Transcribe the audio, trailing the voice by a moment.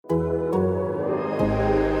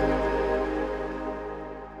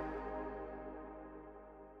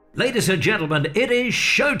Ladies and gentlemen, it is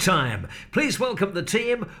showtime. Please welcome the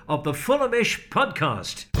team of the Fulhamish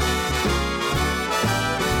podcast.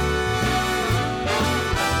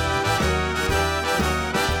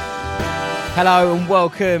 Hello and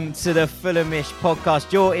welcome to the Fulhamish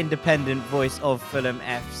podcast, your independent voice of Fulham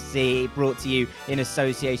FC, brought to you in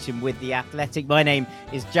association with The Athletic. My name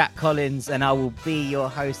is Jack Collins and I will be your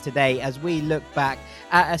host today as we look back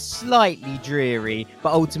at a slightly dreary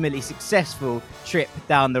but ultimately successful trip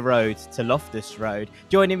down the road to Loftus Road.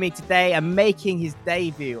 Joining me today and making his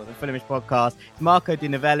debut on the Fulhamish podcast, Marco Di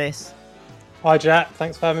Novellis. Hi Jack,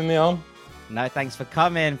 thanks for having me on. No, thanks for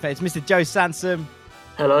coming. It's Mr. Joe Sansom.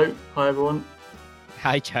 Hello, hi everyone.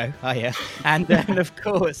 Hi Joe, hiya. And then of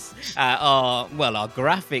course, our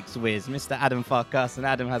graphics whiz, Mr. Adam Farkas.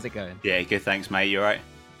 Adam, how's it going? Yeah, good, thanks mate, you alright?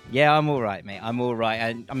 Yeah, I'm all right, mate. I'm all right.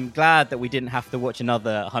 And I'm glad that we didn't have to watch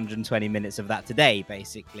another 120 minutes of that today,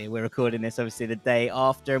 basically. We're recording this, obviously, the day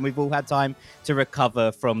after, and we've all had time to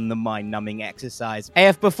recover from the mind-numbing exercise.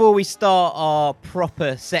 AF, before we start our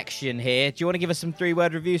proper section here, do you want to give us some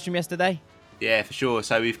three-word reviews from yesterday? Yeah, for sure.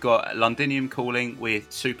 So we've got Londinium calling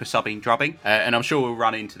with super subbing drubbing. And I'm sure we'll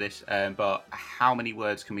run into this, but how many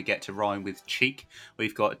words can we get to rhyme with cheek?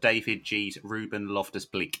 We've got David G's Ruben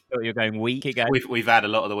Loftus-Bleak. Oh, you're going weak again. We've had a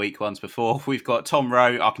lot of the weak ones before. We've got Tom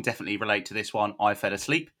Rowe. I can definitely relate to this one. I fell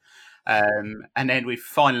asleep. And then we've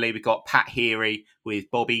got Pat Heary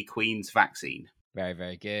with Bobby Queen's vaccine. Very,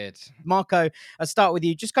 very good. Marco, I'll start with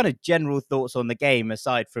you. Just kind of general thoughts on the game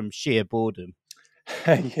aside from sheer boredom.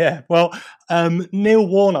 Yeah, well, Neil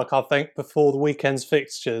Warnock, I think, before the weekend's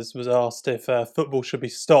fixtures, was asked if football should be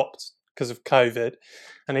stopped because of COVID.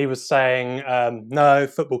 And he was saying, no,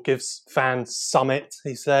 football gives fans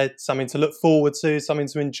he said, something to look forward to, something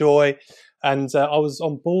to enjoy. And I was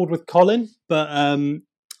on board with Colin, but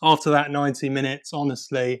after that 90 minutes,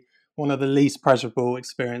 honestly, one of the least pleasurable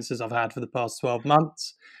experiences I've had for the past 12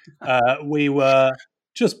 months. We were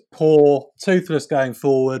just poor, toothless going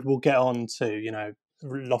forward. We'll get on to,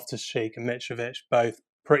 Loftus-Cheek and Mitrovic, both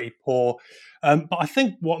pretty poor. But I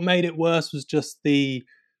think what made it worse was just the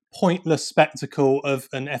pointless spectacle of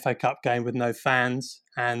an FA Cup game with no fans.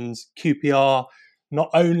 And QPR not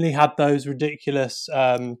only had those ridiculous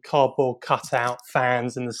cardboard cutout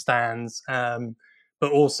fans in the stands,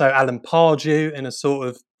 but also Alan Pardew in a sort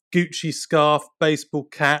of Gucci scarf, baseball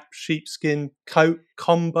cap, sheepskin coat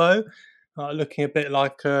combo. Looking a bit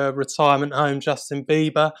like a retirement home Justin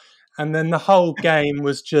Bieber. And then the whole game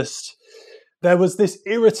was just, there was this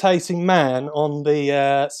irritating man on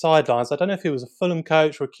the sidelines. I don't know if he was a Fulham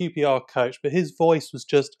coach or a QPR coach, but his voice was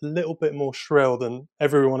just a little bit more shrill than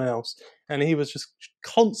everyone else. And he was just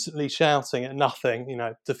constantly shouting at nothing,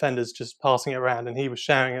 defenders just passing it around and he was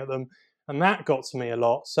shouting at them. And that got to me a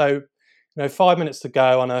lot. So, 5 minutes to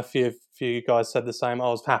go. I know a few of you guys said the same. I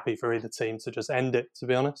was happy for either team to just end it, to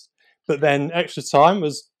be honest. But then extra time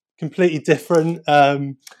was completely different.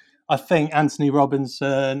 I think Anthony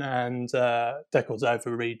Robinson and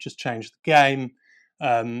Decordova-Reid just changed the game.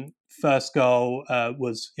 First goal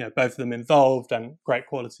was, both of them involved and great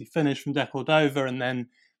quality finish from Decordova. And then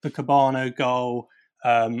the Cabano goal,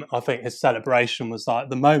 I think his celebration was like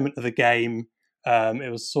the moment of the game.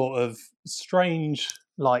 It was sort of strange,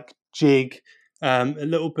 like jig, a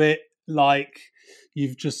little bit like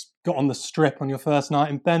you've just got on the strip on your first night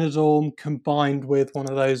in Benidorm, combined with one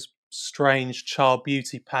of those strange child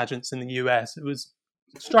beauty pageants in the US. It was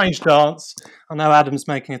a strange dance. I know Adam's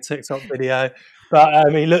making a TikTok video, but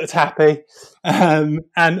he looked happy. And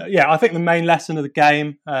yeah, I think the main lesson of the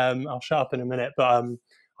game, I'll shut up in a minute, but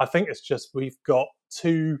I think it's just we've got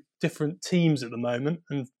two different teams at the moment,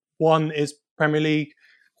 and one is Premier League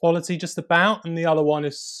quality just about, and the other one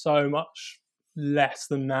is so much less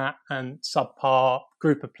than that and subpar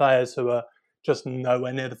group of players who are just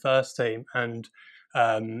nowhere near the first team. And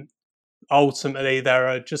ultimately, there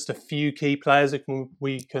are just a few key players that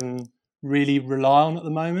we can really rely on at the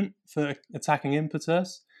moment for attacking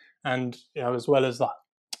impetus. And as well as like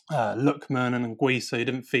Lookman and Anguissa, who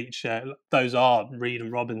didn't feature, those are Reid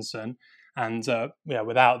and Robinson. And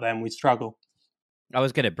without them, we struggle. I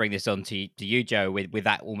was going to bring this on to you, Joe, with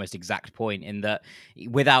that almost exact point, in that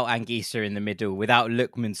without Anguissa in the middle, without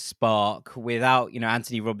Lookman's spark, without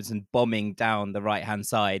Anthony Robinson bombing down the right hand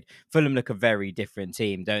side, Fulham look a very different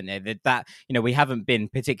team, don't they? That we haven't been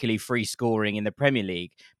particularly free scoring in the Premier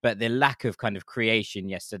League, but the lack of kind of creation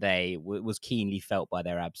yesterday was keenly felt by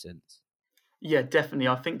their absence. Yeah, definitely.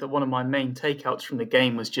 I think that one of my main takeouts from the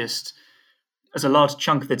game was just, as a large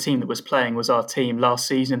chunk of the team that was playing was our team last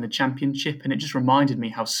season in the Championship, and it just reminded me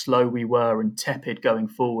how slow we were and tepid going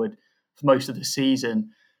forward for most of the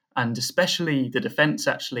season, and especially the defence,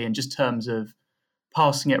 actually, in just terms of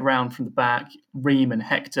passing it around from the back. Ream and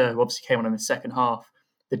Hector, who obviously came on in the second half,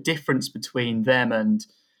 the difference between them and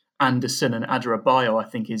Anderson and Adarabioyo, I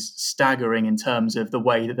think, is staggering in terms of the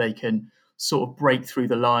way that they can sort of break through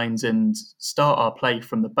the lines and start our play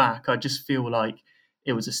from the back. I just feel like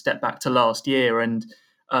it was a step back to last year. And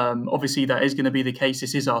obviously that is going to be the case.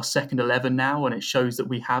 This is our second 11 now, and it shows that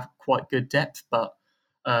we have quite good depth, but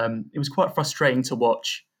it was quite frustrating to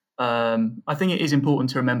watch. I think it is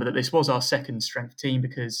important to remember that this was our second strength team,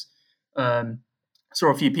 because I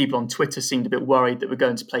saw a few people on Twitter seemed a bit worried that we're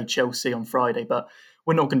going to play Chelsea on Friday, but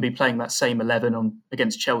we're not going to be playing that same 11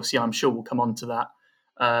 against Chelsea. I'm sure we'll come on to that.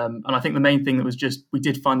 And I think the main thing that was just, we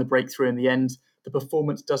did find the breakthrough in the end. The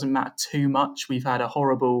performance doesn't matter too much. We've had a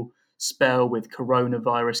horrible spell with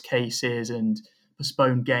coronavirus cases and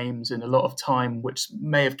postponed games and a lot of time, which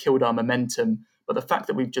may have killed our momentum. But the fact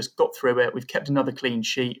that we've just got through it, we've kept another clean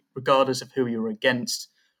sheet, regardless of who you were against.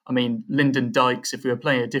 I mean, Lyndon Dykes, if we were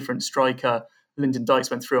playing a different striker, Lyndon Dykes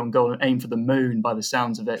went through on goal and aimed for the moon by the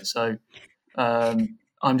sounds of it. So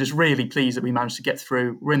I'm just really pleased that we managed to get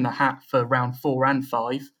through. We're in the hat for round 4 and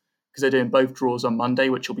 5 because they're doing both draws on Monday,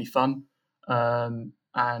 which will be fun.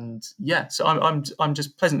 And yeah, so I'm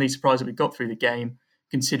just pleasantly surprised that we got through the game,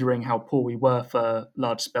 considering how poor we were for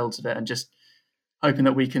large spells of it, and just hoping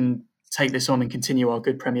that we can take this on and continue our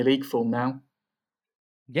good Premier League form now.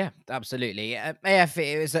 Yeah, absolutely. AF,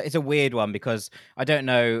 it's a weird one because I don't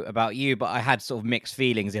know about you, but I had sort of mixed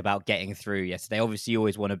feelings about getting through yesterday. Obviously, you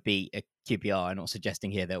always want to beat a QPR. I'm not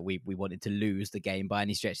suggesting here that we wanted to lose the game by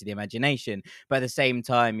any stretch of the imagination. But at the same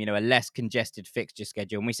time, a less congested fixture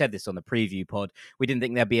schedule. And we said this on the preview pod. We didn't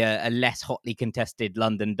think there'd be a less hotly contested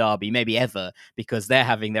London derby, maybe ever, because they're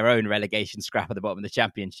having their own relegation scrap at the bottom of the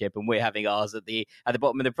Championship and we're having ours at the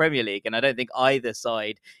bottom of the Premier League. And I don't think either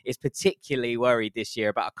side is particularly worried this year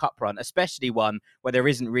about a cup run, especially one where there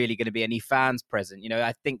isn't really going to be any fans present.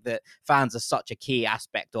 I think that fans are such a key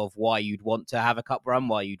aspect of why you'd want to have a cup run,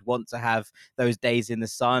 why you'd want to have those days in the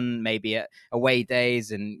sun, maybe at away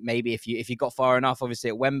days, and maybe if you got far enough, obviously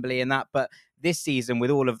at Wembley and that. But this season,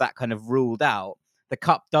 with all of that kind of ruled out, the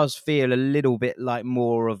cup does feel a little bit like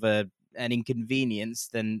more of an inconvenience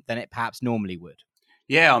than it perhaps normally would.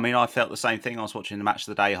 Yeah, I mean, I felt the same thing. I was watching the Match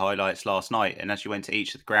of the Day highlights last night, and as you went to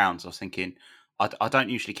each of the grounds, I was thinking, I don't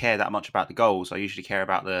usually care that much about the goals. I usually care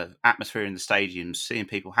about the atmosphere in the stadiums, seeing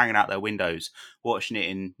people hanging out their windows, watching it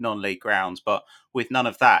in non-league grounds. But with none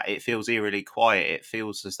of that, it feels eerily quiet. It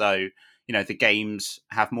feels as though, the games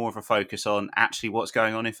have more of a focus on actually what's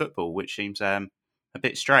going on in football, which seems a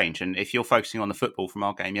bit strange. And if you're focusing on the football from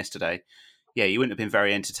our game yesterday, yeah, you wouldn't have been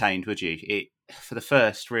very entertained, would you? For the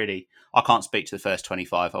first, really, I can't speak to the first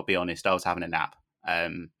 25, I'll be honest. I was having a nap.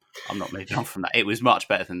 I'm not moving on from that. It was much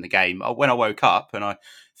better than the game. When I woke up and I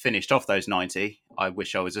finished off those 90, I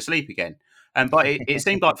wish I was asleep again. But it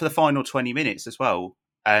seemed like for the final 20 minutes as well,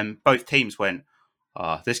 both teams went,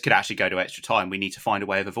 this could actually go to extra time. We need to find a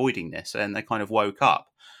way of avoiding this. And they kind of woke up.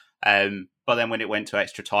 But then when it went to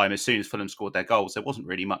extra time, as soon as Fulham scored their goals, there wasn't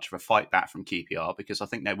really much of a fight back from QPR, because I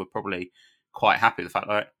think they were probably quite happy with the fact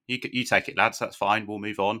that you take it, lads, that's fine, we'll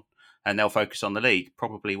move on. And they'll focus on the league,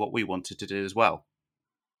 probably what we wanted to do as well.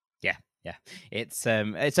 Yeah, it's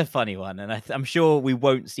a funny one, and I'm sure we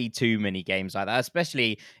won't see too many games like that.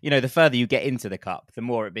 Especially, the further you get into the cup, the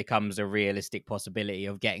more it becomes a realistic possibility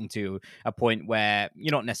of getting to a point where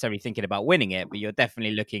you're not necessarily thinking about winning it, but you're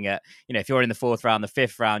definitely looking at, if you're in the 4th round, the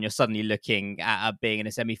 5th round, you're suddenly looking at being in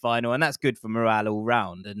a semi-final, and that's good for morale all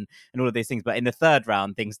round and all of these things. But in the 3rd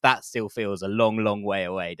round, that still feels a long, long way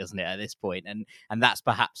away, doesn't it, at this point? And that's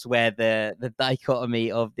perhaps where the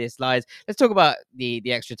dichotomy of this lies. Let's talk about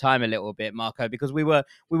the extra time a little bit, Marco, because we were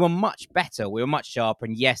much better, we were much sharper,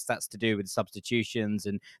 and yes, that's to do with substitutions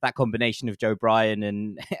and that combination of Joe Bryan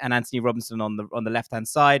and Anthony Robinson on the left hand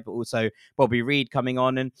side, but also Bobby Reid coming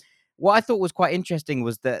on. And what I thought was quite interesting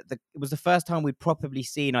was that it was the first time we'd probably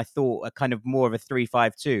seen, I thought, a kind of more of a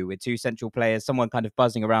 3-5-2 with 2 central players, someone kind of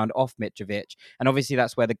buzzing around off Mitrovic, and obviously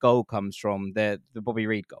that's where the goal comes from, the Bobby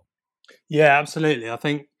Reid goal. Yeah, absolutely. I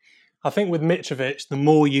think with Mitrovic, the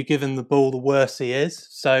more you give him the ball, the worse he is.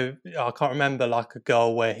 So I can't remember like a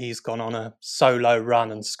goal where he's gone on a solo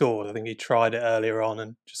run and scored. I think he tried it earlier on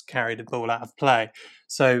and just carried the ball out of play.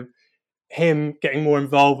 So him getting more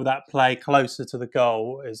involved with that play closer to the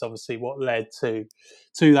goal is obviously what led to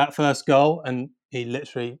that first goal. And he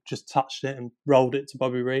literally just touched it and rolled it to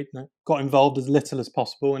Bobby Reid. Got involved as little as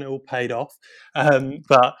possible, and it all paid off.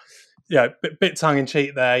 But yeah, bit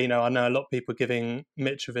tongue-in-cheek there. I know a lot of people are giving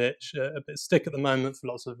Mitrovic a bit of stick at the moment for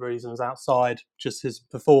lots of reasons outside just his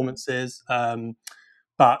performances.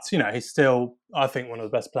 But, he's still, I think, one of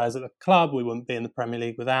the best players at the club. We wouldn't be in the Premier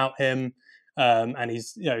League without him. and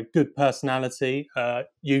he's good personality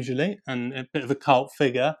usually, and a bit of a cult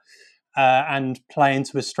figure, and playing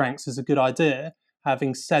to his strengths is a good idea.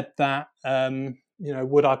 Having said that,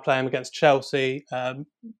 would I play him against Chelsea?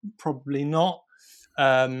 Probably not.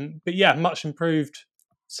 But yeah, much improved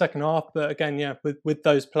second half. But again, with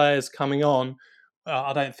those players coming on,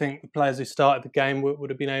 I don't think the players who started the game would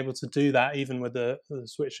have been able to do that, even with the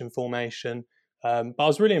switch in formation. But I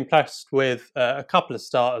was really impressed with a couple of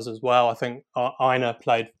starters as well. I think Aina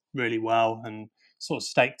played really well and sort of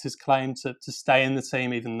staked his claim to stay in the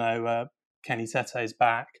team, even though Kenny Tete is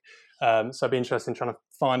back. So it'd be interesting trying to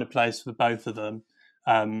find a place for both of them.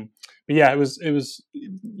 But yeah, it was.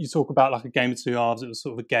 You talk about like a game of two halves. It was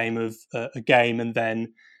sort of a game of a game, and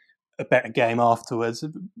then a better game afterwards.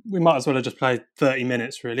 We might as well have just played 30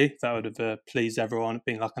 minutes. Really, that would have pleased everyone. It'd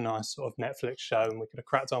been like a nice sort of Netflix show, and we could have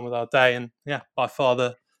cracked on with our day. And yeah, by far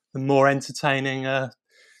the more entertaining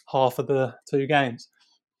half of the two games.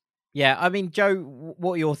 Yeah, I mean, Joe,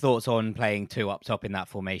 what are your thoughts on playing two up top in that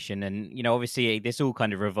formation? And obviously, this all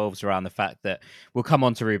kind of revolves around the fact that we'll come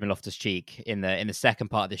on to Ruben Loftus-Cheek in the second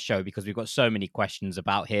part of this show, because we've got so many questions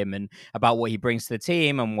about him and about what he brings to the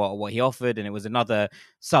team and what he offered. And it was another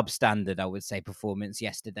substandard, I would say, performance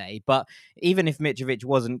yesterday. But even if Mitrovic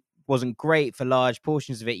wasn't great for large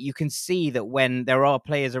portions of it, you can see that when there are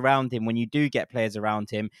players around him, when you do get players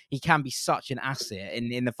around him, he can be such an asset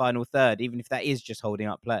in the final third, even if that is just holding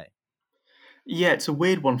up play. Yeah, it's a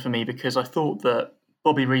weird one for me because I thought that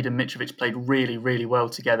Bobby Reid and Mitrovic played really, really well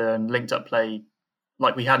together and linked up play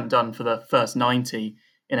like we hadn't done for the first 90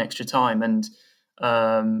 in extra time. And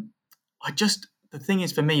the thing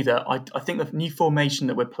is for me that I think the new formation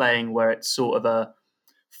that we're playing, where it's sort of a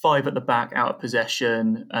 5 at the back out of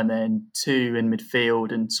possession and then 2 in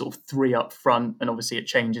midfield and sort of 3 up front, and obviously it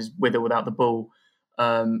changes with or without the ball.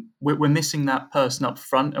 We're missing that person up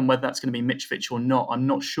front, and whether that's going to be Mitrovic or not, I'm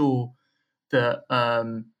not sure that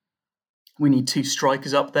we need 2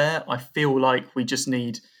 strikers up there. I feel like we just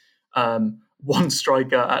need 1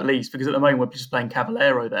 striker at least, because at the moment we're just playing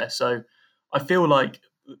Cavaleiro there. So I feel like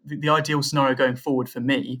the ideal scenario going forward for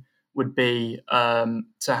me would be to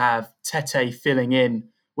have Tete filling in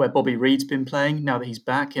where Bobby Reid's been playing now that he's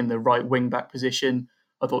back in the right wing-back position.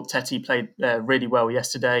 I thought Tete played really well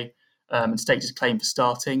yesterday and staked his claim for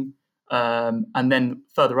starting. And then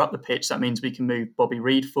further up the pitch, that means we can move Bobby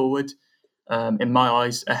Reid forward, in my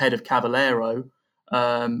eyes, ahead of Cavaleiro,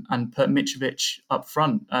 and put Mitrovic up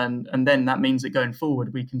front. And then that means that going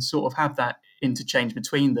forward, we can sort of have that interchange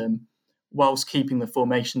between them whilst keeping the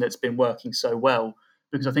formation that's been working so well.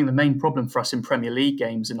 Because I think the main problem for us in Premier League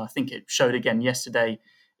games, and I think it showed again yesterday,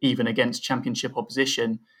 even against Championship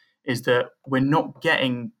opposition, is that we're not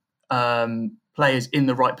getting players in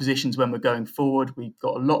the right positions when we're going forward. We've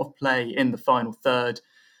got a lot of play in the final third,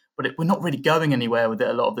 but we're not really going anywhere with it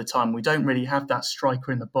a lot of the time. We don't really have that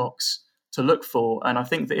striker in the box to look for. And I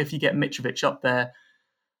think that if you get Mitrovic up there,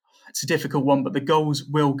 it's a difficult one, but the goals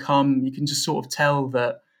will come. You can just sort of tell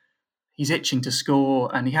that he's itching to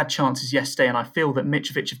score, and he had chances yesterday. And I feel that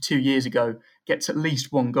Mitrovic of 2 years ago gets at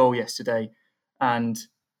least 1 goal yesterday. And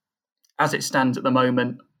as it stands at the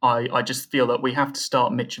moment, I just feel that we have to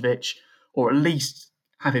start Mitrovic, or at least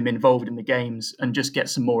have him involved in the games and just get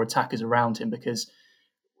some more attackers around him, because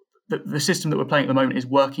the system that we're playing at the moment is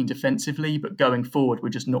working defensively, but going forward, we're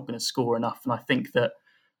just not going to score enough. And I think that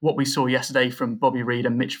what we saw yesterday from Bobby Reid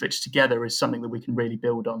and Mitrovic together is something that we can really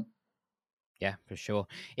build on. Yeah, for sure.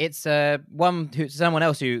 It's someone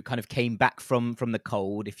else who kind of came back from the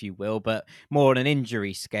cold, if you will, but more on an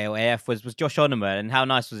injury scale. AF was Josh Onomah, and how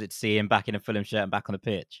nice was it to see him back in a Fulham shirt and back on the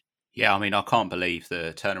pitch? Yeah, I mean, I can't believe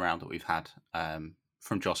the turnaround that we've had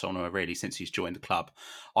from Josh Onomah really since he's joined the club.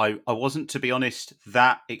 I wasn't, to be honest,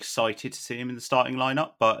 that excited to see him in the starting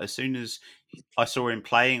lineup, but as soon as I saw him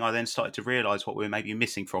playing, I then started to realise what we were maybe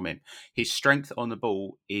missing from him. His strength on the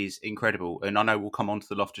ball is incredible, and I know we'll come on to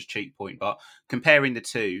the Loftus-Cheek point, but comparing the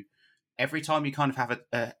two, every time you kind of have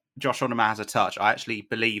a Josh Onomah has a touch, I actually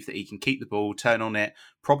believe that he can keep the ball, turn on it,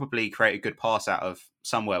 probably create a good pass out of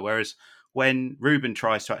somewhere, whereas when Ruben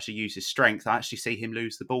tries to actually use his strength, I actually see him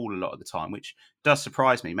lose the ball a lot of the time, which does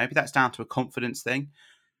surprise me. Maybe that's down to a confidence thing.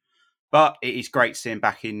 But it is great to see him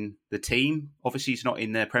back in the team. Obviously, he's not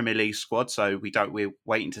in the Premier League squad, so we're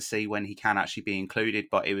waiting to see when he can actually be included.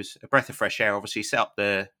 But it was a breath of fresh air. Obviously, he set up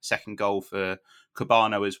the second goal for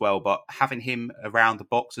Cabano as well. But having him around the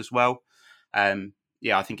box as well, I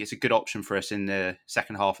think it's a good option for us in the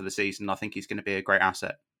second half of the season. I think he's going to be a great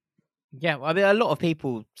asset. Yeah, well, I mean, a lot of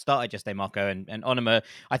people started yesterday, Marco, and Onuma,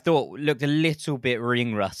 I thought, looked a little bit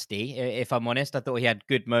ring rusty, if I'm honest. I thought he had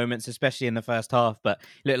good moments, especially in the first half, but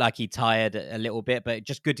looked like he tired a little bit, but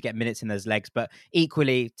just good to get minutes in those legs. But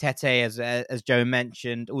equally, Tete, as Joe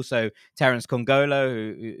mentioned, also Terence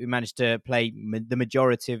Congolo, who managed to play the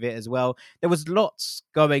majority of it as well. There was lots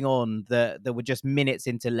going on that were just minutes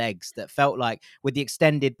into legs that felt like, with the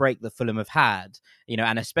extended break that Fulham have had,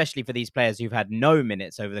 and especially for these players who've had no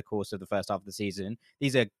minutes over the course of the first half of the season,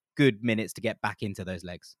 these are good minutes to get back into those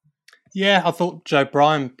legs. Yeah, I thought Joe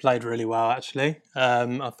Bryan played really well, actually.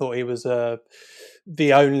 I thought he was the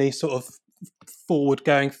only sort of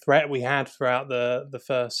forward-going threat we had throughout the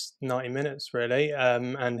first 90 minutes, really.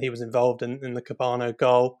 And he was involved in the Cabano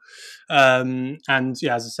goal. And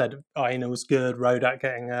yeah, as I said, Aina was good. Rodak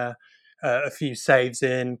getting a few saves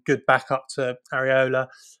in, good backup to Areola.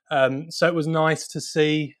 So it was nice to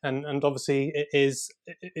see, and obviously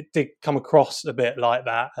it did come across a bit like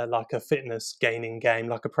that, like a fitness gaining game,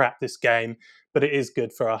 like a practice game. But it is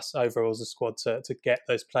good for us overall as a squad to get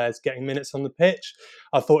those players getting minutes on the pitch.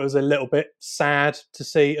 I thought it was a little bit sad to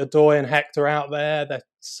see Odoi and Hector out there. They're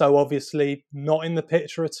so obviously not in the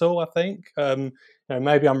picture at all, I think.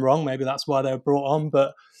 Maybe I'm wrong. Maybe that's why they were brought on.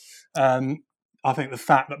 But I think the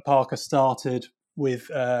fact that Parker started with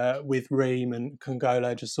Ream and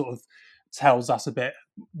Congolo just sort of tells us a bit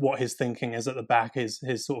what his thinking is at the back, his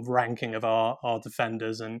sort of ranking of our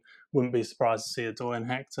defenders, and wouldn't be surprised to see Odoi and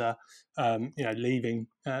Hector, leaving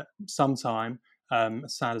sometime.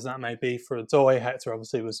 As sad as that may be for Odoi, Hector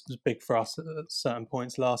obviously was big for us at certain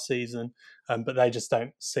points last season, but they just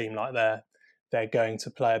don't seem like they're going to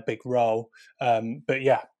play a big role. But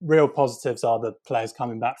yeah, real positives are the players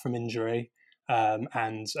coming back from injury.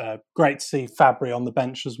 And great to see Fabry on the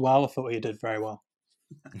bench as well. I thought he did very well.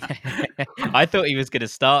 I thought he was going to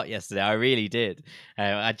start yesterday. I really did.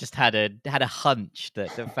 I just had a hunch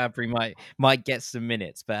that Fabry might get some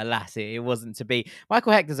minutes, but alas, it wasn't to be.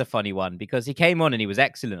 Michael Hector's a funny one because he came on and he was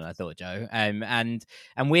excellent, I thought, Joe. And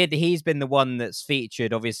weird, he's been the one that's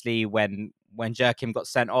featured. Obviously, when Jerkim got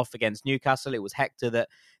sent off against Newcastle, it was Hector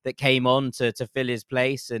that came on to fill his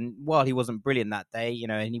place. And while he wasn't brilliant that day,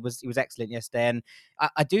 and he was excellent yesterday. And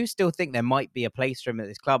I do still think there might be a place for him at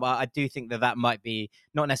this club. I do think that might be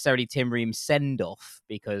not necessarily Tim Ream's send-off,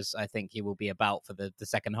 because I think he will be about for the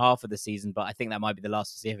second half of the season, but I think that might be the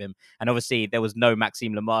last to see of him. And obviously there was no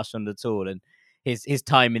Maxime Lemarchand at all, and his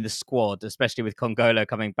time in the squad, especially with Congolo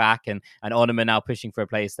coming back and Onuma now pushing for a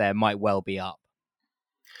place there, might well be up.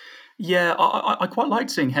 Yeah, I quite liked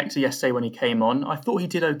seeing Hector yesterday when he came on. I thought he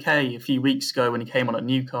did okay a few weeks ago when he came on at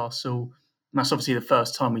Newcastle. And that's obviously the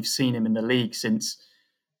first time we've seen him in the league since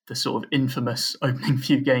the sort of infamous opening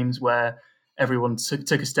few games where everyone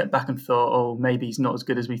took a step back and thought, oh, maybe he's not as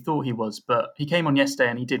good as we thought he was. But he came on yesterday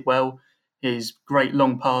and he did well. His great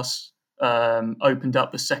long pass opened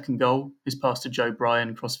up the second goal, his pass to Joe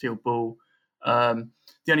Bryan, crossfield ball. The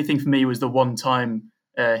only thing for me was the one time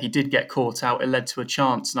he did get caught out, it led to a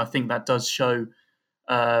chance. And I think that does show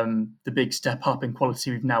the big step up in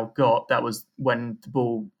quality we've now got. That was when the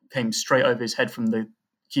ball came straight over his head from the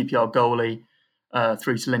QPR goalie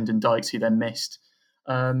through to Lyndon Dykes, who then missed.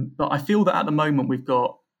 But I feel that at the moment we've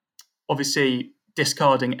got, obviously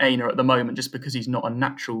discarding Aina at the moment just because he's not a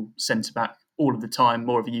natural centre-back all of the time,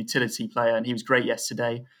 more of a utility player, and he was great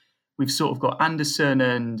yesterday. We've sort of got Anderson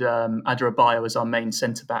and Adarabioyo as our main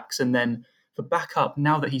centre-backs, and then for backup,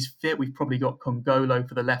 now that he's fit, we've probably got Congolo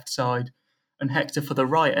for the left side and Hector for the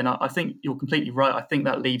right. And I think you're completely right. I think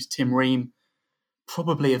that leaves Tim Ream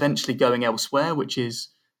probably eventually going elsewhere, which is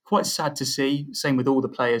quite sad to see. Same with all the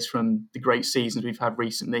players from the great seasons we've had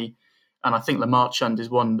recently. And I think Lemarchand is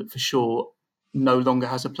one that for sure no longer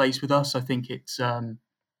has a place with us. I think it's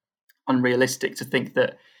unrealistic to think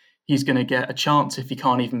that he's going to get a chance if he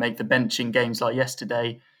can't even make the bench in games like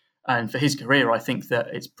yesterday. And for his career, I think that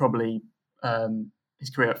it's probably his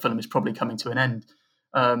career at Fulham is probably coming to an end.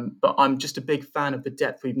 But I'm just a big fan of the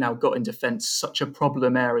depth we've now got in defence, such a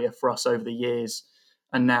problem area for us over the years.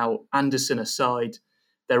 And now, Anderson aside,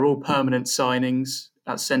 they're all permanent signings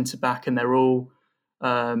at centre-back, and they're all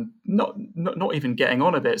not even getting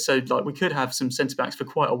on a bit. So like we could have some centre-backs for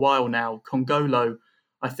quite a while now. Congolo,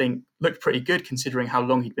 I think, looked pretty good considering how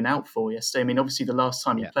long he'd been out for yesterday. I mean, obviously the last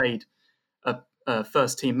time he played a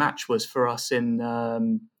first-team match was for us in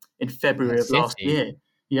February of last year.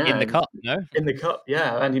 Yeah, in the cup, no? In the cup,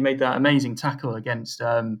 yeah. And he made that amazing tackle against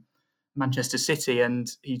Manchester City, and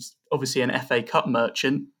he's obviously an FA Cup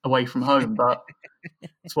merchant away from home, but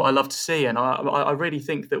that's what I love to see. And I really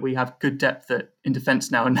think that we have good depth in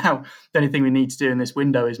defence now. And now the only thing we need to do in this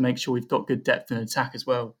window is make sure we've got good depth in attack as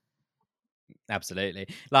well. Absolutely.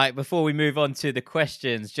 Like, before we move on to the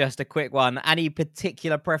questions, just a quick one. Any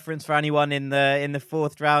particular preference for anyone in the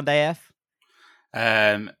fourth round, AF?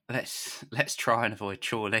 Let's try and avoid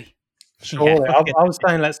Chorley. Chorley. Yeah. I was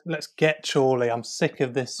saying let's get Chorley. I'm sick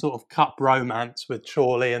of this sort of cup romance with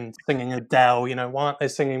Chorley and singing Adele. You know, why aren't they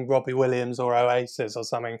singing Robbie Williams or Oasis or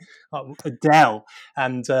something? Adele.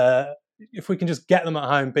 And if we can just get them at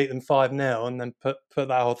home, beat them 5-0, and then put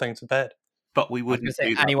that whole thing to bed. But we wouldn't say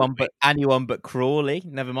do that, anyone but Crawley.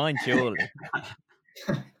 Never mind Chorley.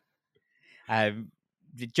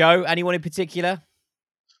 Joe, anyone in particular?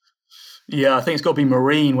 Yeah, I think it's got to be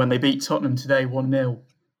Marine when they beat Tottenham today 1-0.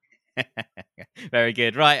 Very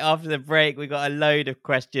good. Right, after the break, we got a load of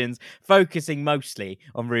questions focusing mostly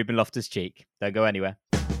on Ruben Loftus-Cheek. Don't go anywhere.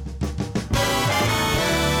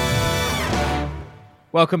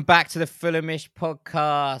 Welcome back to the Fulhamish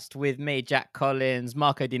podcast with me, Jack Collins,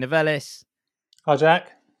 Marco Di Novellis. Hi,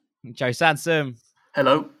 Jack. Joe Sansom.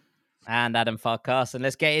 Hello. And Adam Farkas.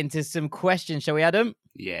 Let's get into some questions, shall we, Adam?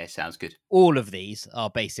 Yeah, sounds good. All of these are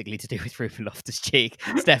basically to do with Ruben Loftus-Cheek.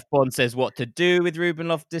 Steph Bond says what to do with Ruben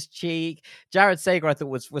Loftus-Cheek. Jared Sager, I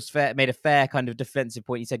thought, was fair, made a fair kind of defensive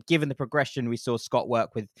point. He said, given the progression we saw Scott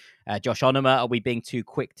work with Josh Onomah, are we being too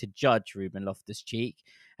quick to judge Ruben Loftus-Cheek?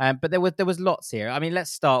 But there was lots here. I mean,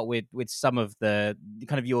 let's start with some of the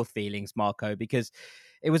kind of your feelings, Marco, because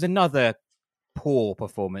it was another poor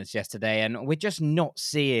performance yesterday, and we're just not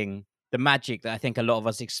seeing the magic that I think a lot of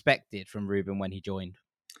us expected from Ruben when he joined.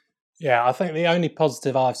 Yeah, I think the only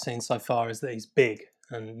positive I've seen so far is that he's big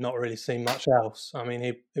and not really seen much else. I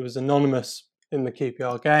mean, he was anonymous in the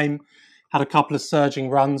QPR game, had a couple of surging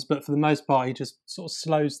runs, but for the most part, he just sort of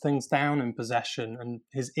slows things down in possession, and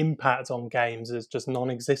his impact on games is just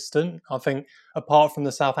non-existent. I think apart from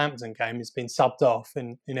the Southampton game, he's been subbed off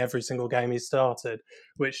in every single game he's started,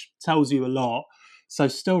 which tells you a lot. So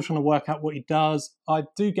still trying to work out what he does. I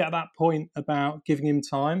do get that point about giving him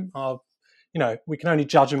time. We can only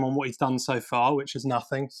judge him on what he's done so far, which is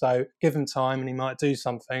nothing. So give him time and he might do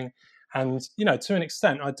something. And, to an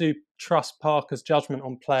extent, I do trust Parker's judgment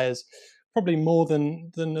on players probably more than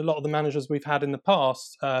a lot of the managers we've had in the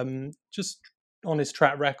past, just on his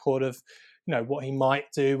track record of, what he might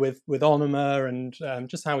do with Onomah and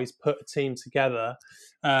just how he's put a team together.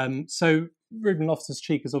 So Ruben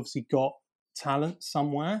Loftus-Cheek has obviously got talent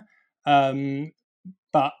somewhere.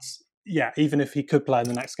 But yeah, even if he could play in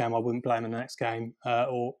the next game, I wouldn't play him in the next game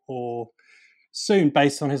or soon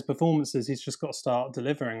based on his performances. He's just got to start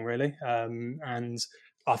delivering, really. And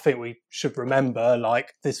I think we should remember,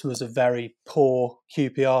 this was a very poor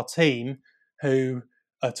QPR team who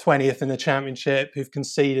are 20th in the Championship, who've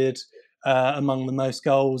conceded among the most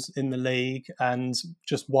goals in the league and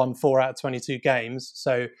just won 4 out of 22 games.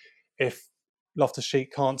 So if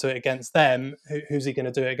Loftus-Cheek can't do it against them, who's he going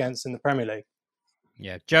to do it against in the Premier League?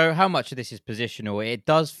 Yeah, Joe, how much of this is positional? It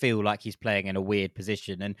does feel like he's playing in a weird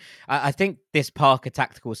position. And I think this Parker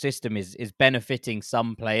tactical system is benefiting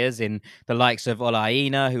some players in the likes of Ola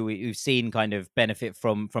Aina, who we've seen kind of benefit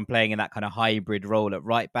from playing in that kind of hybrid role at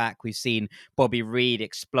right back. We've seen Bobby Reid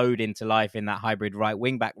explode into life in that hybrid right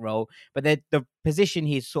wing back role. But the position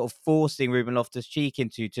he's sort of forcing Ruben Loftus-Cheek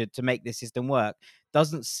into to make this system work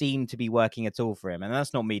doesn't seem to be working at all for him. And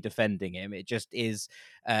that's not me defending him. It just is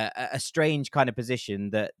a strange kind of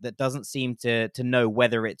position that doesn't seem to know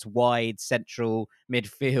whether it's wide, central,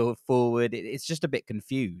 midfield, forward. It's just a bit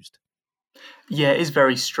confused. Yeah, it is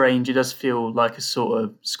very strange. It does feel like a sort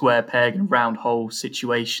of square peg and round hole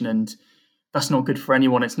situation. And that's not good for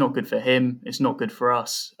anyone. It's not good for him. It's not good for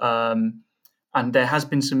us. And there has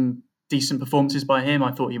been some decent performances by him.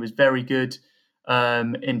 I thought he was very good.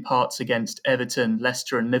 In parts against Everton,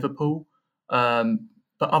 Leicester and Liverpool.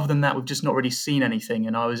 But other than that, we've just not really seen anything.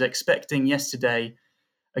 And I was expecting yesterday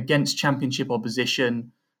against Championship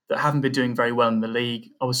opposition that haven't been doing very well in the league,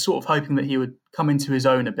 I was sort of hoping that he would come into his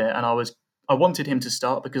own a bit. And I wanted him to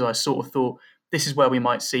start because I sort of thought this is where we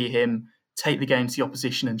might see him take the game to the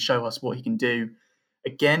opposition and show us what he can do.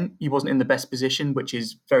 Again, he wasn't in the best position, which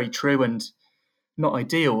is very true and not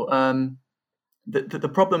ideal.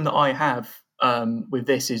 The problem that I have with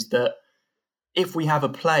this is that if we have a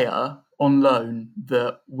player on loan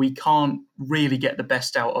that we can't really get the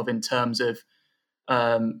best out of in terms of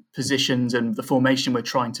positions and the formation we're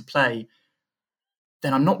trying to play,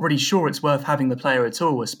 then I'm not really sure it's worth having the player at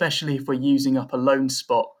all, especially if we're using up a loan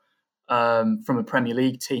spot from a Premier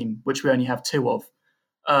League team, which we only have 2 of.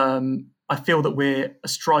 I feel that we're a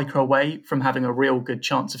striker away from having a real good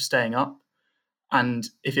chance of staying up. And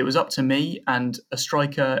if it was up to me and a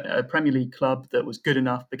striker at a Premier League club that was good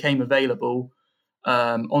enough became available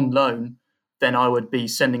on loan, then I would be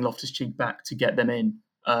sending Loftus-Cheek back to get them in.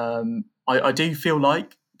 I do feel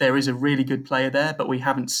like there is a really good player there, but we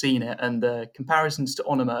haven't seen it. And the comparisons to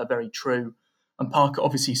Onuma are very true. And Parker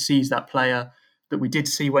obviously sees that player that we did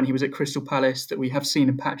see when he was at Crystal Palace, that we have seen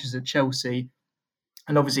in patches at Chelsea.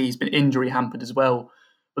 And obviously he's been injury hampered as well.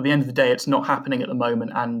 But at the end of the day, it's not happening at the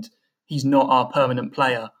moment, and he's not our permanent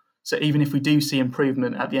player. So even if we do see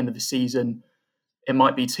improvement at the end of the season, it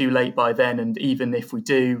might be too late by then. And even if we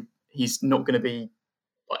do, he's not going to be.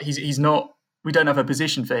 He's not. We don't have a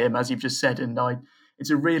position for him, as you've just said, and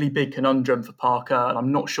it's a really big conundrum for Parker, and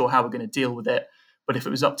I'm not sure how we're going to deal with it. But if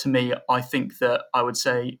it was up to me, I think that I would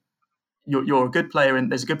say you're a good player,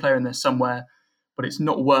 and there's a good player in there somewhere, but it's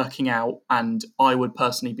not working out. And I would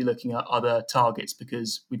personally be looking at other targets,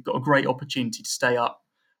 because we've got a great opportunity to stay up,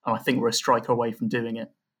 and I think we're a striker away from doing it.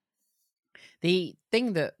 The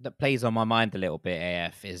thing that plays on my mind a little bit,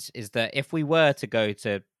 AF, is that if we were to go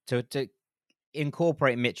to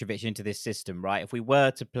incorporate Mitrovic into this system, right? If we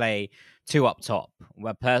were to play two up top,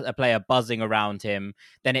 a player buzzing around him,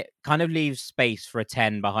 then it kind of leaves space for a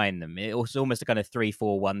 10 behind them. It's almost a kind of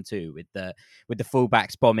 3-4-1-2 with the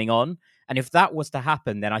fullbacks bombing on. And if that was to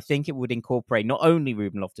happen, then I think it would incorporate not only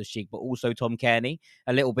Ruben Loftus-Cheek, but also Tom Cairney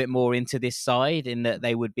a little bit more into this side, in that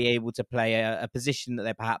they would be able to play a position that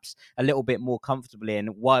they're perhaps a little bit more comfortable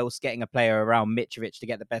in, whilst getting a player around Mitrovic to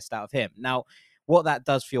get the best out of him. Now, what that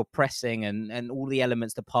does for your pressing and all the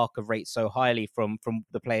elements that Parker rates so highly from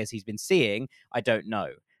the players he's been seeing, I don't know.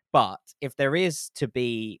 But if there is to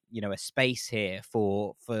be, a space here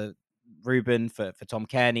for Ruben, for Tom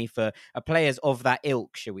Cairney, for players of that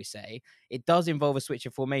ilk, shall we say, it does involve a switch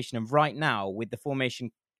of formation. And right now, with the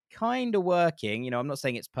formation kind of working, I'm not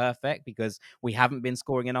saying it's perfect, because we haven't been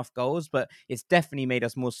scoring enough goals, but it's definitely made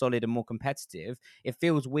us more solid and more competitive. It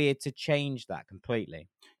feels weird to change that completely.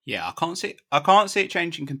 Yeah, I can't see it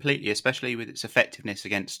changing completely, especially with its effectiveness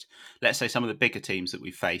against, let's say, some of the bigger teams that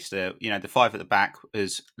we've faced. The five at the back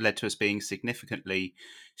has led to us being significantly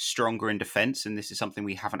stronger in defence, and this is something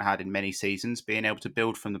we haven't had in many seasons. Being able to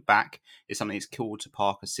build from the back is something that's core to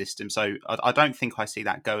Parker's system. So I don't think I see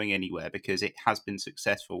that going anywhere, because it has been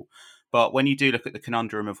successful. But when you do look at the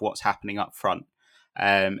conundrum of what's happening up front,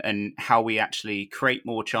 and how we actually create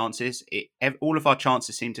more chances, all of our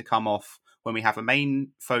chances seem to come off when we have a main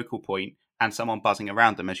focal point and someone buzzing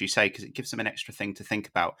around them, as you say, because it gives them an extra thing to think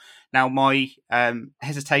about. Now, my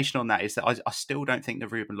hesitation on that is that I still don't think that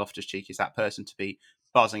Ruben Loftus-Cheek is that person to be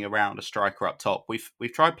buzzing around a striker up top. We've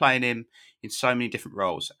tried playing him in so many different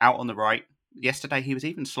roles. Out on the right, yesterday he was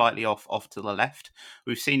even slightly off to the left.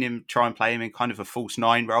 We've seen him try and play him in kind of a false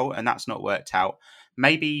nine role, and that's not worked out.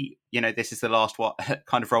 Maybe, this is the last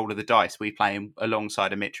kind of roll of the dice. We play him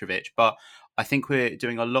alongside a Mitrovic, but I think we're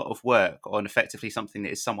doing a lot of work on effectively something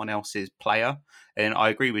that is someone else's player. And I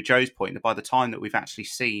agree with Joe's point that by the time that we've actually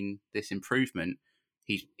seen this improvement,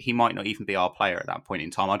 he might not even be our player at that point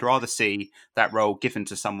in time. I'd rather see that role given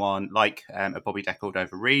to someone like a Bobby De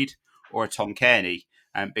Cordova-Reid or a Tom Cairney,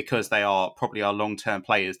 because they are probably our long-term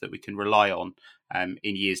players that we can rely on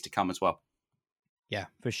in years to come as well. Yeah,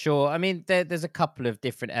 for sure. I mean, there's a couple of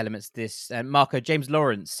different elements to this. Marco, James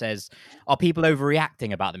Lawrence says, are people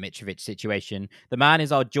overreacting about the Mitrovic situation? The man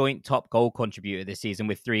is our joint top goal contributor this season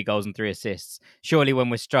with 3 goals and 3 assists. Surely when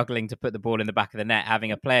we're struggling to put the ball in the back of the net,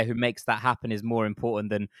 having a player who makes that happen is more important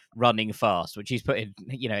than running fast, which he's put in,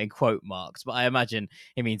 in quote marks. But I imagine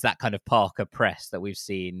it means that kind of Parker press that we've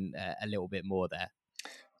seen a little bit more there.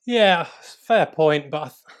 Yeah, fair point.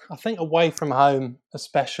 But I think away from home,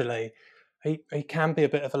 especially, he can be a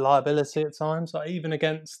bit of a liability at times, like even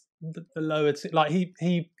against the lower like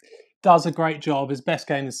he does a great job. His best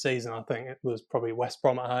game this season, I think, it was probably West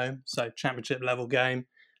Brom at home, so championship level game,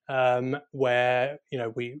 where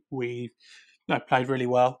we played really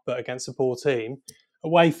well, but against a poor team.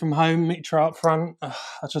 Away from home, Mitra up front, I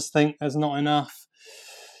just think there's not enough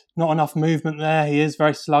movement there. He is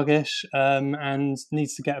very sluggish, and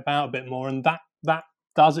needs to get about a bit more, and that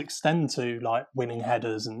does extend to like winning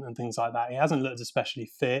headers and things like that. He hasn't looked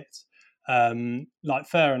especially fit.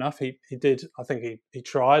 Fair enough, he did. I think he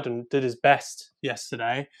tried and did his best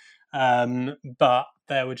yesterday, but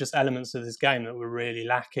there were just elements of his game that were really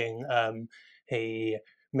lacking. He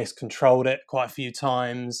miscontrolled it quite a few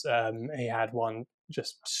times. He had one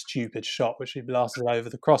just stupid shot which he blasted over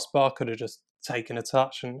the crossbar. Could have just taken a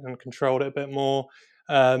touch and controlled it a bit more.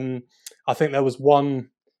 I think there was one.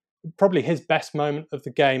 Probably his best moment of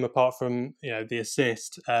the game, apart from the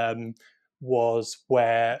assist, was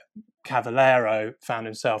where Cavallero found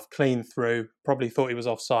himself clean through. Probably thought he was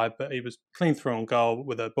offside, but he was clean through on goal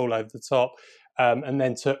with a ball over the top, and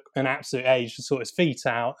then took an absolute age to sort his feet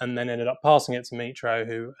out, and then ended up passing it to Mitro,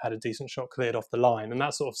 who had a decent shot cleared off the line. And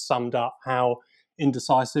that sort of summed up how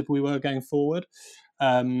indecisive we were going forward.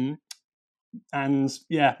 And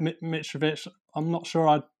yeah, Mitrovic, I'm not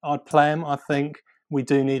sure I'd play him. I think we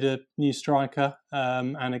do need a new striker,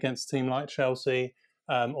 and against a team like Chelsea,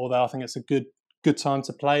 although I think it's a good time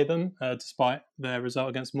to play them, despite their result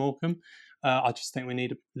against Morecambe. I just think we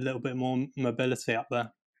need a little bit more mobility up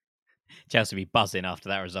there. Chelsea be buzzing after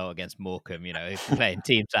that result against Morecambe, playing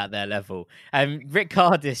teams at their level. Rick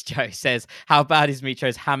Cardis, Joe, says, how bad is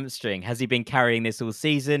Mitro's hamstring? Has he been carrying this all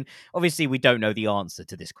season? Obviously, we don't know the answer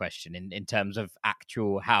to this question in terms of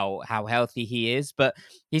actual how healthy he is, but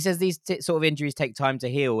he says these sort of injuries take time to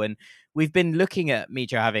heal, and we've been looking at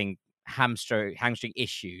Mitro having hamstring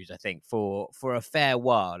issues, I think, for a fair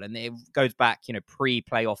while, and it goes back,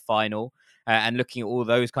 pre-playoff final, and looking at all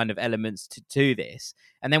those kind of elements to this.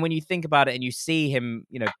 And then when you think about it and you see him,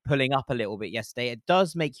 pulling up a little bit yesterday, it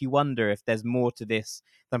does make you wonder if there's more to this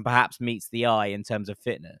than perhaps meets the eye in terms of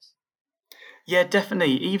fitness. Yeah,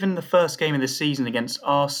 definitely. Even the first game of the season against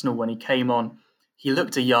Arsenal, when he came on, he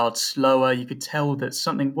looked a yard slower. You could tell that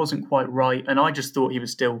something wasn't quite right. And I just thought he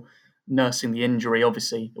was still nursing the injury.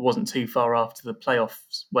 Obviously, it wasn't too far after the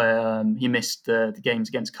playoffs where he missed the games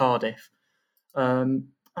against Cardiff.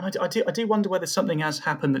 And I do wonder whether something has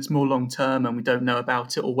happened that's more long term and we don't know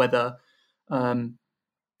about it, or whether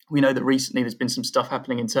we know that recently there's been some stuff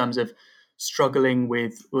happening in terms of struggling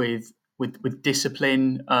with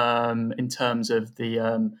discipline in terms of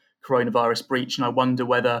the coronavirus breach. And I wonder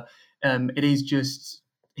whether it is just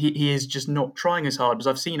he is just not trying as hard, because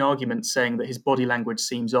I've seen arguments saying that his body language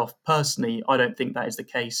seems off. Personally, I don't think that is the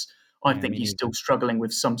case. I think he's still struggling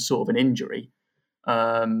with some sort of an injury.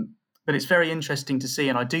 But it's very interesting to see,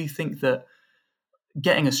 and I do think that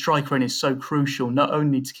getting a striker in is so crucial, not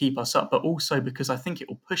only to keep us up, but also because I think it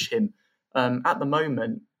will push him. At the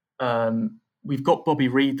moment, we've got Bobby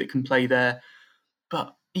Reid that can play there,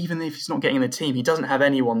 but even if he's not getting in the team, he doesn't have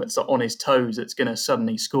anyone that's on his toes that's going to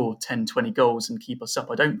suddenly score 10, 20 goals and keep us up.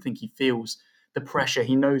 I don't think he feels the pressure.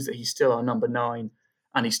 He knows that he's still our number 9,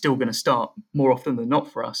 and he's still going to start more often than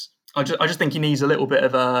not for us. I just think he needs a little bit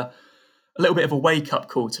of a wake-up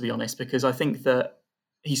call, to be honest, because I think that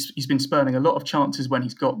he's been spurning a lot of chances when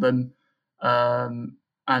he's got them. And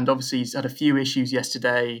obviously he's had a few issues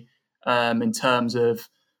yesterday in terms of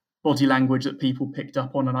body language that people picked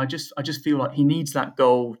up on. And I just feel like he needs that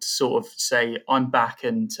goal to sort of say, I'm back,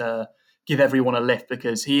 and give everyone a lift,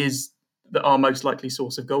 because he is our most likely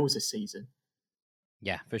source of goals this season.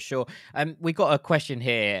 Yeah, for sure. We got a question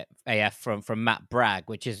here, AF, from Matt Bragg,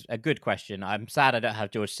 which is a good question. I'm sad I don't have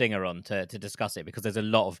George Singer on to discuss it, because there's a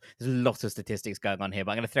lot of statistics going on here,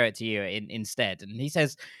 but I'm going to throw it to you instead. And he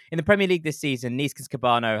says, in the Premier League this season, Neeskens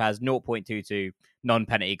Kebano has 0.22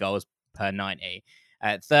 non-penalty goals per 90.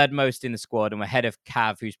 Third most in the squad, and we're ahead of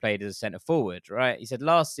Cav, who's played as a centre forward, right? He said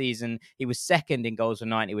last season he was second in goals per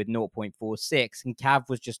 90 with 0.46, and Cav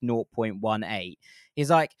was just 0.18. He's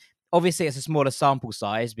like, obviously, it's a smaller sample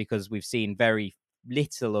size because we've seen very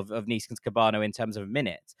little of Neeskens Kebano in terms of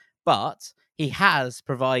minutes, but he has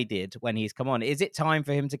provided when he's come on. Is it time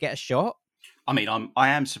for him to get a shot? I mean, I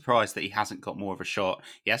am surprised that he hasn't got more of a shot.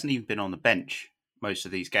 He hasn't even been on the bench most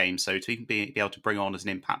of these games, so to even be able to bring on as an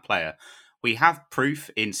impact player, we have proof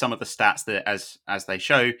in some of the stats that, as they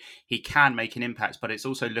show, he can make an impact, but it's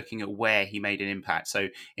also looking at where he made an impact. So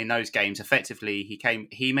in those games, effectively,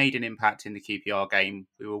 he made an impact in the QPR game.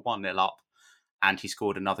 We were 1-0 up, and he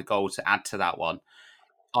scored another goal to add to that one.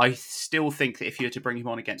 I still think that if you were to bring him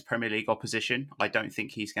on against Premier League opposition, I don't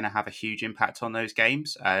think he's going to have a huge impact on those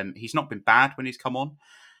games. He's not been bad when he's come on,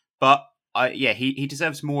 but he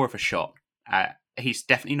deserves more of a shot. He's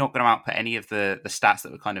definitely not going to output any of the stats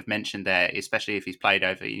that were kind of mentioned there, especially if he's played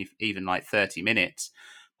over even like 30 minutes.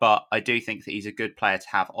 But I do think that he's a good player to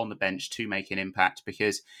have on the bench to make an impact,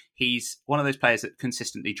 because he's one of those players that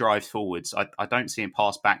consistently drives forwards. I don't see him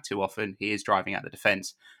pass back too often. He is driving at the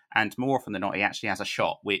defence. And more often than not, he actually has a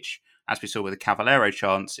shot, which, as we saw with the Cavallero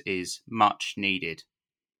chance, is much needed.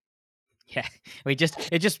 Yeah,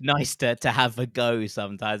 it's just nice to have a go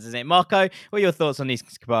sometimes, isn't it? Marco, what are your thoughts on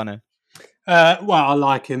Neeskens Kebano? Well, I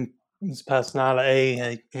like him, his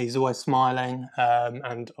personality. He's always smiling,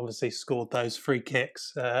 and obviously scored those free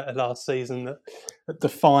kicks last season that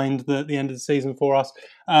defined the end of the season for us.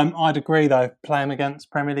 I'd agree, though, play him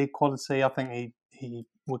against Premier League quality, I think he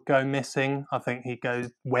would go missing. I think he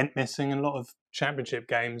went missing in a lot of Championship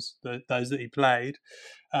games, those that he played.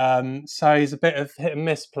 So he's a bit of hit and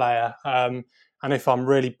miss player. And if I'm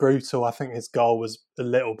really brutal, I think his goal was a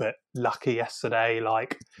little bit lucky yesterday. No,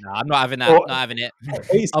 I'm not having that. Not having it.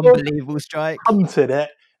 Unbelievable strike. Hunted it,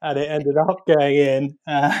 and it ended up going in.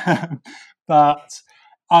 But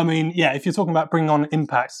I mean, yeah, if you're talking about bringing on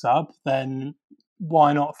impact sub, then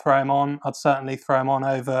why not throw him on? I'd certainly throw him on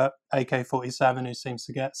over AK-47, who seems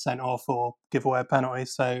to get sent off or give away a penalty.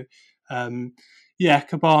 So,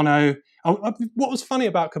 Cabano. What was funny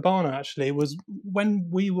about Cabano, actually, was when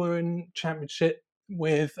we were in Championship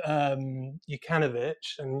with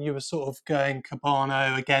Jukanovic and you were sort of going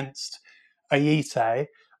Cabano against Ayite,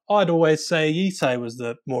 I'd always say Ayite was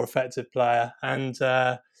the more effective player. And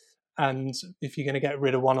if you're going to get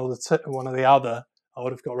rid of one or the other, I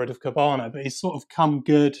would have got rid of Cabano, but he's sort of come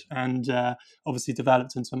good and obviously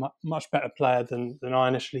developed into a much better player than I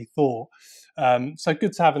initially thought. So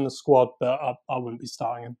good to have in the squad, but I wouldn't be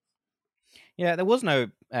starting him. Yeah, there was no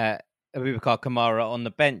Abubakar Kamara on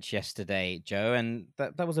the bench yesterday, Joe, and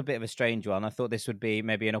that was a bit of a strange one. I thought this would be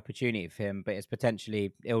maybe an opportunity for him, but it's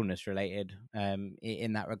potentially illness related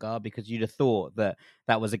in that regard, because you'd have thought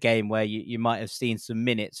that was a game where you might have seen some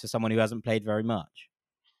minutes for someone who hasn't played very much.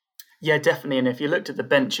 Yeah, definitely. And if you looked at the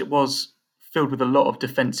bench, it was filled with a lot of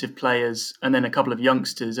defensive players and then a couple of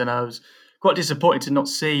youngsters. And I was quite disappointed to not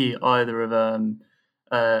see either of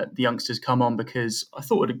the youngsters come on, because I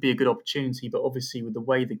thought it would be a good opportunity. But obviously, with the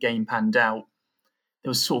way the game panned out, there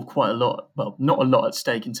was sort of quite a lot, well, not a lot at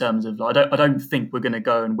stake in terms of, I don't think we're going to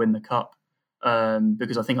go and win the cup,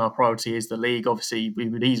 because I think our priority is the league. Obviously, we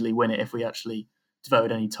would easily win it if we actually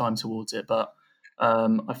devoted any time towards it. But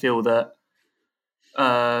I feel that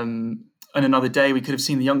and another day we could have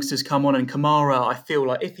seen the youngsters come on, and Kamara, I feel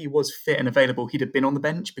like if he was fit and available, he'd have been on the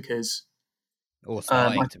bench, because or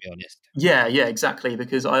starting, to be honest. Yeah, exactly,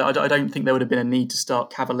 because I don't think there would have been a need to start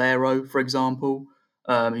Cavallero, for example,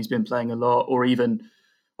 who's been playing a lot, or even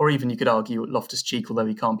you could argue Loftus-Cheek, although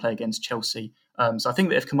he can't play against Chelsea. So I think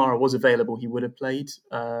that if Kamara was available, he would have played,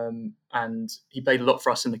 and he played a lot for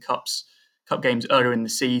us in the cup games earlier in the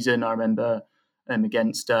season. I remember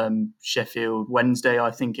against Sheffield Wednesday,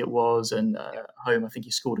 I think it was, and home, I think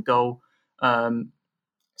he scored a goal.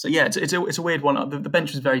 So yeah, it's a weird one. The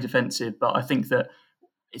bench was very defensive, but I think that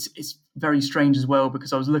it's very strange as well,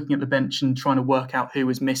 because I was looking at the bench and trying to work out who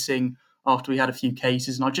was missing after we had a few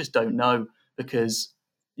cases, and I just don't know, because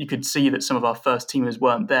you could see that some of our first teamers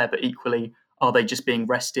weren't there, but equally, are they just being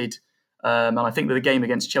rested? And I think that the game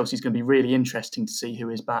against Chelsea is going to be really interesting to see who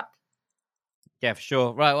is back. Yeah, for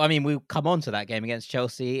sure. Right. Well, I mean, we'll come on to that game against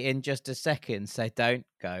Chelsea in just a second, so don't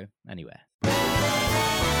go anywhere.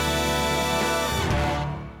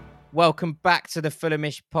 Welcome back to the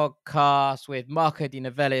Fulhamish podcast with Marco Di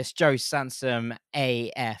Novellis, Joe Sansom,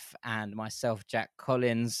 AF, and myself, Jack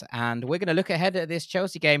Collins. And we're going to look ahead at this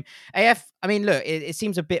Chelsea game. AF, I mean, look, it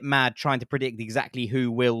seems a bit mad trying to predict exactly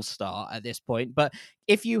who will start at this point. But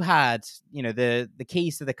if you had, the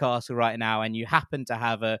keys to the castle right now, and you happen to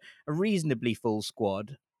have a reasonably full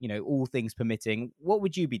squad, all things permitting, what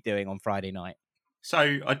would you be doing on Friday night?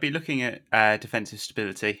 So I'd be looking at defensive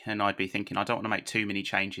stability, and I'd be thinking I don't want to make too many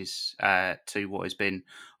changes to what has been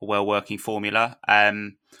a well-working formula.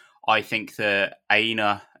 I think that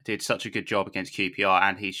Aina did such a good job against QPR,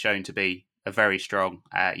 and he's shown to be a very strong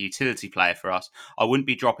utility player for us. I wouldn't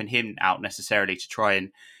be dropping him out necessarily to try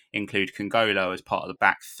and include Kongolo as part of the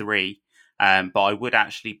back three, but I would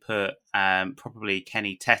actually put probably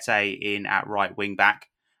Kenny Tete in at right wing back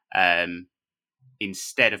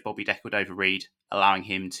instead of Bobby De Cordova-Reid, allowing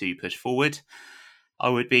him to push forward. I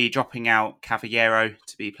would be dropping out Cavallero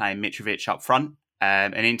to be playing Mitrovic up front.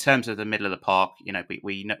 And in terms of the middle of the park,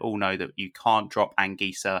 we all know that you can't drop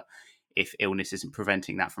Anguissa if illness isn't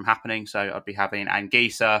preventing that from happening. So I'd be having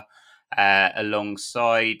Anguissa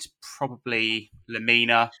alongside probably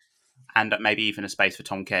Lemina, and maybe even a space for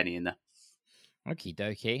Tom Cairney in there. Okie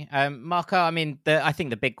dokie. Marco, I mean, I think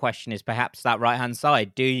the big question is perhaps that right-hand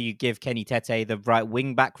side. Do you give Kenny Tete the right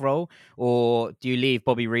wing-back role, or do you leave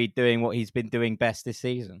Bobby Reid doing what he's been doing best this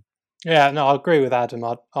season? Yeah, no, I agree with Adam.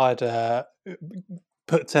 I'd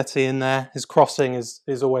put Tete in there. His crossing is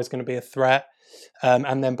always going to be a threat.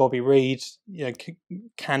 And then Bobby Reid,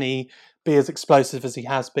 can he be as explosive as he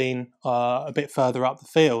has been a bit further up the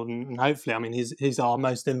field? And hopefully, I mean, he's our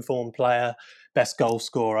most informed player, best goal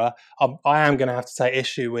scorer. I am going to have to take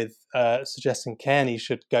issue with suggesting Cairney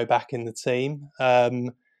should go back in the team.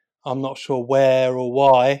 I'm not sure where or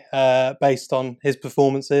why, based on his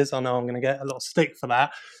performances. I know I'm going to get a lot of stick for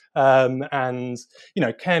that. And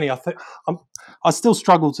Cairney, I still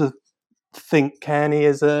struggle to think Cairney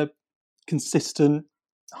is a consistent,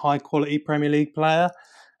 high-quality Premier League player.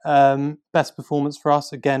 Best performance for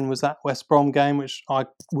us, again, was that West Brom game, which I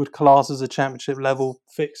would class as a championship-level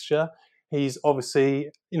fixture. He's obviously,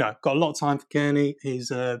 got a lot of time for Cairney. He's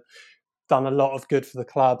the done a lot of good for the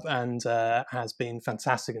club and has been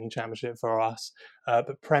fantastic in the Championship for us.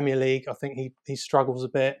 But Premier League, I think he struggles a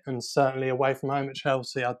bit, and certainly away from home at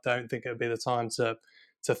Chelsea, I don't think it would be the time to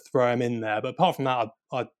throw him in there. But apart from that,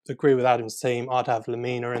 I agree with Adam's team. I'd have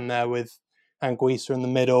Lamina in there with Anguissa in the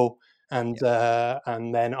middle, and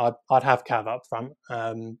then I'd have Cav up front,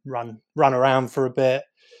 run around for a bit,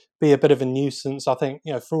 be a bit of a nuisance. I think,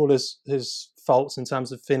 for all his faults in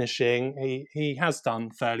terms of finishing, he has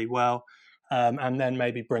done fairly well, and then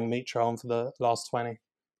maybe bring Mitra on for the last 20.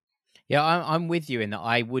 Yeah, I'm with you in that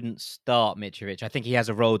I wouldn't start Mitrovic. I think he has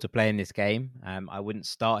a role to play in this game. I wouldn't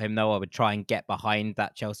start him, though. I would try and get behind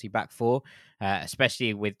that Chelsea back four,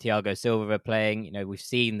 especially with Thiago Silva playing. We've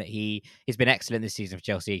seen that he's been excellent this season for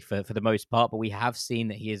Chelsea for the most part, but we have seen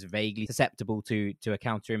that he is vaguely susceptible to a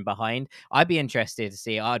counter in behind. I'd be interested to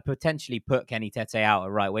see. I'd potentially put Kenny Tete out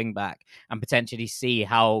at right wing back and potentially see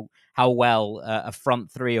how well a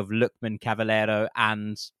front three of Lookman, Cavallero,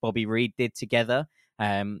 and Bobby Reed did together.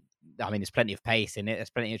 There's plenty of pace in it. There's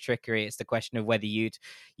plenty of trickery. It's the question of whether you'd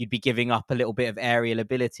be giving up a little bit of aerial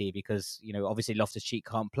ability because, obviously Loftus-Cheek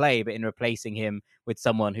can't play, but in replacing him with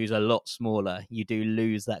someone who's a lot smaller, you do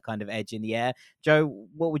lose that kind of edge in the air. Joe,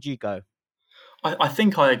 what would you go? I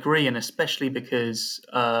think I agree, and especially because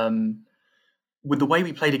with the way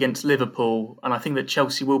we played against Liverpool, and I think that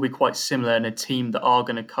Chelsea will be quite similar in a team that are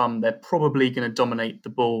going to come, they're probably going to dominate the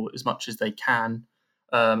ball as much as they can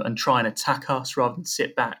and try and attack us rather than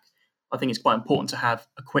sit back. I think it's quite important to have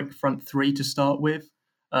a quick front three to start with.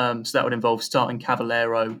 So that would involve starting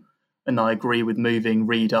Cavallero, and I agree with moving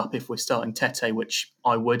Reed up if we're starting Tete, which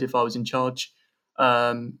I would if I was in charge.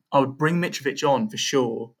 I would bring Mitrovic on for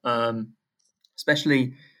sure,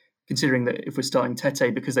 especially considering that if we're starting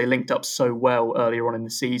Tete, because they linked up so well earlier on in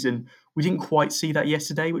the season. We didn't quite see that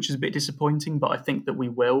yesterday, which is a bit disappointing, but I think that we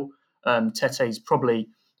will. Tete's probably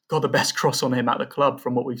got the best cross on him at the club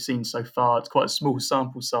from what we've seen so far. It's quite a small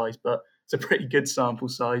sample size, but it's a pretty good sample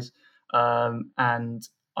size. And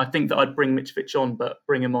I think that I'd bring Mitrovic on, but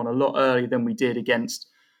bring him on a lot earlier than we did against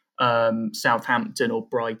Southampton or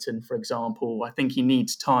Brighton, for example. I think he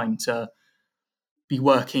needs time to be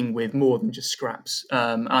working with more than just scraps.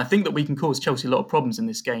 And I think that we can cause Chelsea a lot of problems in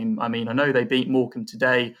this game. I mean, I know they beat Morecambe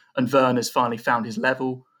today and Werner's finally found his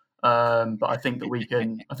level. But I think that we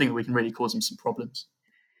can really cause them some problems.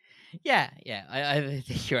 Yeah, I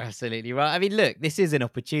think you're absolutely right. I mean, look, this is an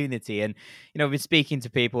opportunity, and I've been speaking to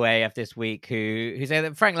people AF this week who say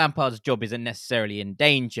that Frank Lampard's job isn't necessarily in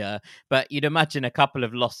danger, but you'd imagine a couple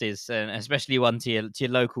of losses, and especially one to your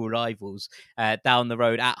local rivals down the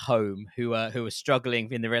road at home, who are struggling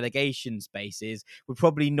in the relegation spaces, would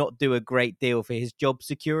probably not do a great deal for his job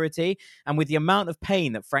security. And with the amount of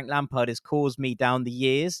pain that Frank Lampard has caused me down the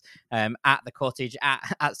years, at the Cottage,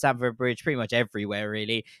 at Stamford Bridge, pretty much everywhere,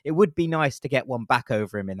 really, it would be nice to get one back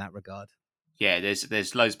over him in that regard. Yeah,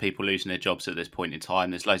 there's loads of people losing their jobs at this point in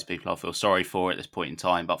time. There's loads of people I feel sorry for at this point in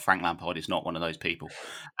time, but Frank Lampard is not one of those people.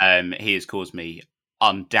 He has caused me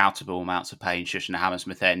undoubtable amounts of pain shushing the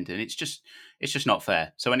Hammersmith end, and it's just not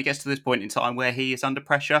fair. So when it gets to this point in time where he is under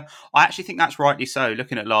pressure, I actually think that's rightly so.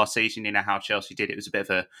 Looking at last season, how Chelsea did, it was a bit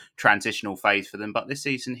of a transitional phase for them, but this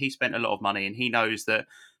season he spent a lot of money and he knows that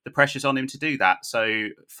the pressure's on him to do that. So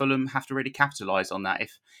Fulham have to really capitalise on that.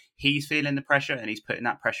 If he's feeling the pressure and he's putting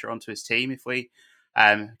that pressure onto his team, if we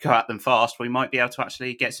go at them fast, we might be able to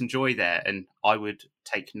actually get some joy there. And I would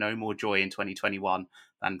take no more joy in 2021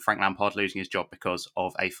 than Frank Lampard losing his job because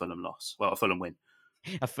of a Fulham loss. Well, a Fulham win.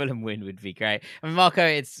 A Fulham win would be great. I mean, Marco,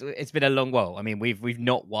 it's been a long. Well, I mean, we've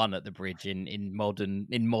not won at the Bridge in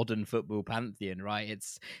modern football pantheon, right?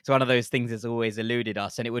 It's one of those things that's always eluded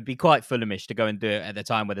us, and it would be quite Fulhamish to go and do it at the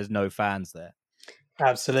time where there's no fans there.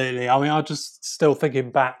 Absolutely. I mean, I'm just still thinking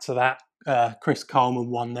back to that Chris Coleman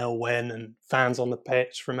 1-0 win and fans on the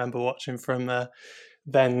pitch. Remember watching from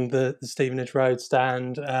then the Stevenage Road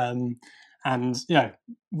stand. And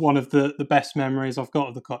one of the best memories I've got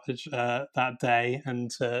of the Cottage that day, and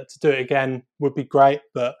to do it again would be great,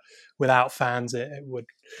 but without fans it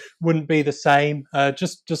wouldn't be the same.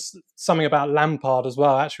 Just something about Lampard as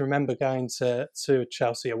well. I actually remember going to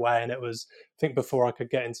Chelsea away, and it was, I think, before I could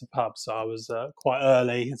get into pubs, so I was quite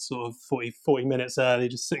early, sort of 40 minutes early,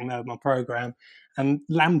 just sitting there with my programme. And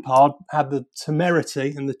Lampard had the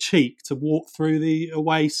temerity and the cheek to walk through the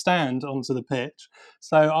away stand onto the pitch.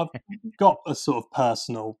 So I've got a sort of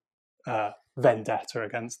personal vendetta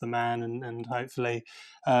against the man, and hopefully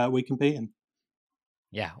we can beat him.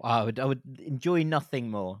 Yeah, I would enjoy nothing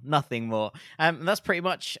more. That's pretty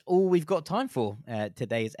much all we've got time for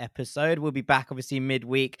today's episode. We'll be back obviously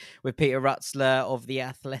midweek with Peter Rutzler of The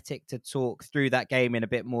Athletic to talk through that game in a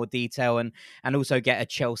bit more detail and also get a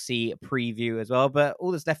Chelsea preview as well. But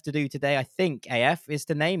all that's left to do today, I think, AF, is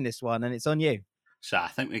to name this one, and it's on you. So I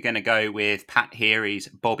think we're going to go with Pat Heary's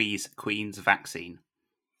Bobby's Queen's Vaccine.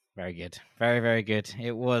 Very good. Very, very good.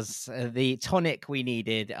 It was the tonic we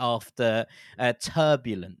needed after a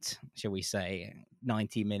turbulent, shall we say,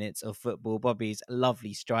 90 minutes of football. Bobby's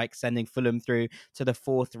lovely strike, sending Fulham through to the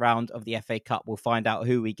fourth round of the FA Cup. We'll find out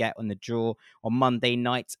who we get on the draw on Monday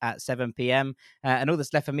night at 7 p.m. And all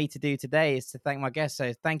that's left for me to do today is to thank my guests.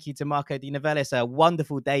 So thank you to Marco Di Novellis. A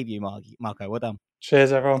wonderful debut, Marco. Well done.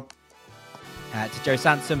 Cheers, everyone. To Joe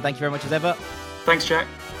Sansom, thank you very much as ever. Thanks, Jack.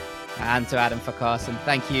 And to Adam Farkason,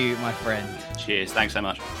 thank you, my friend. Cheers. Thanks so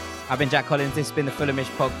much. I've been Jack Collins. This has been the Fulhamish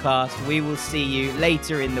podcast. We will see you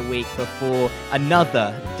later in the week before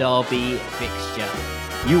another derby fixture.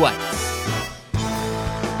 You wait.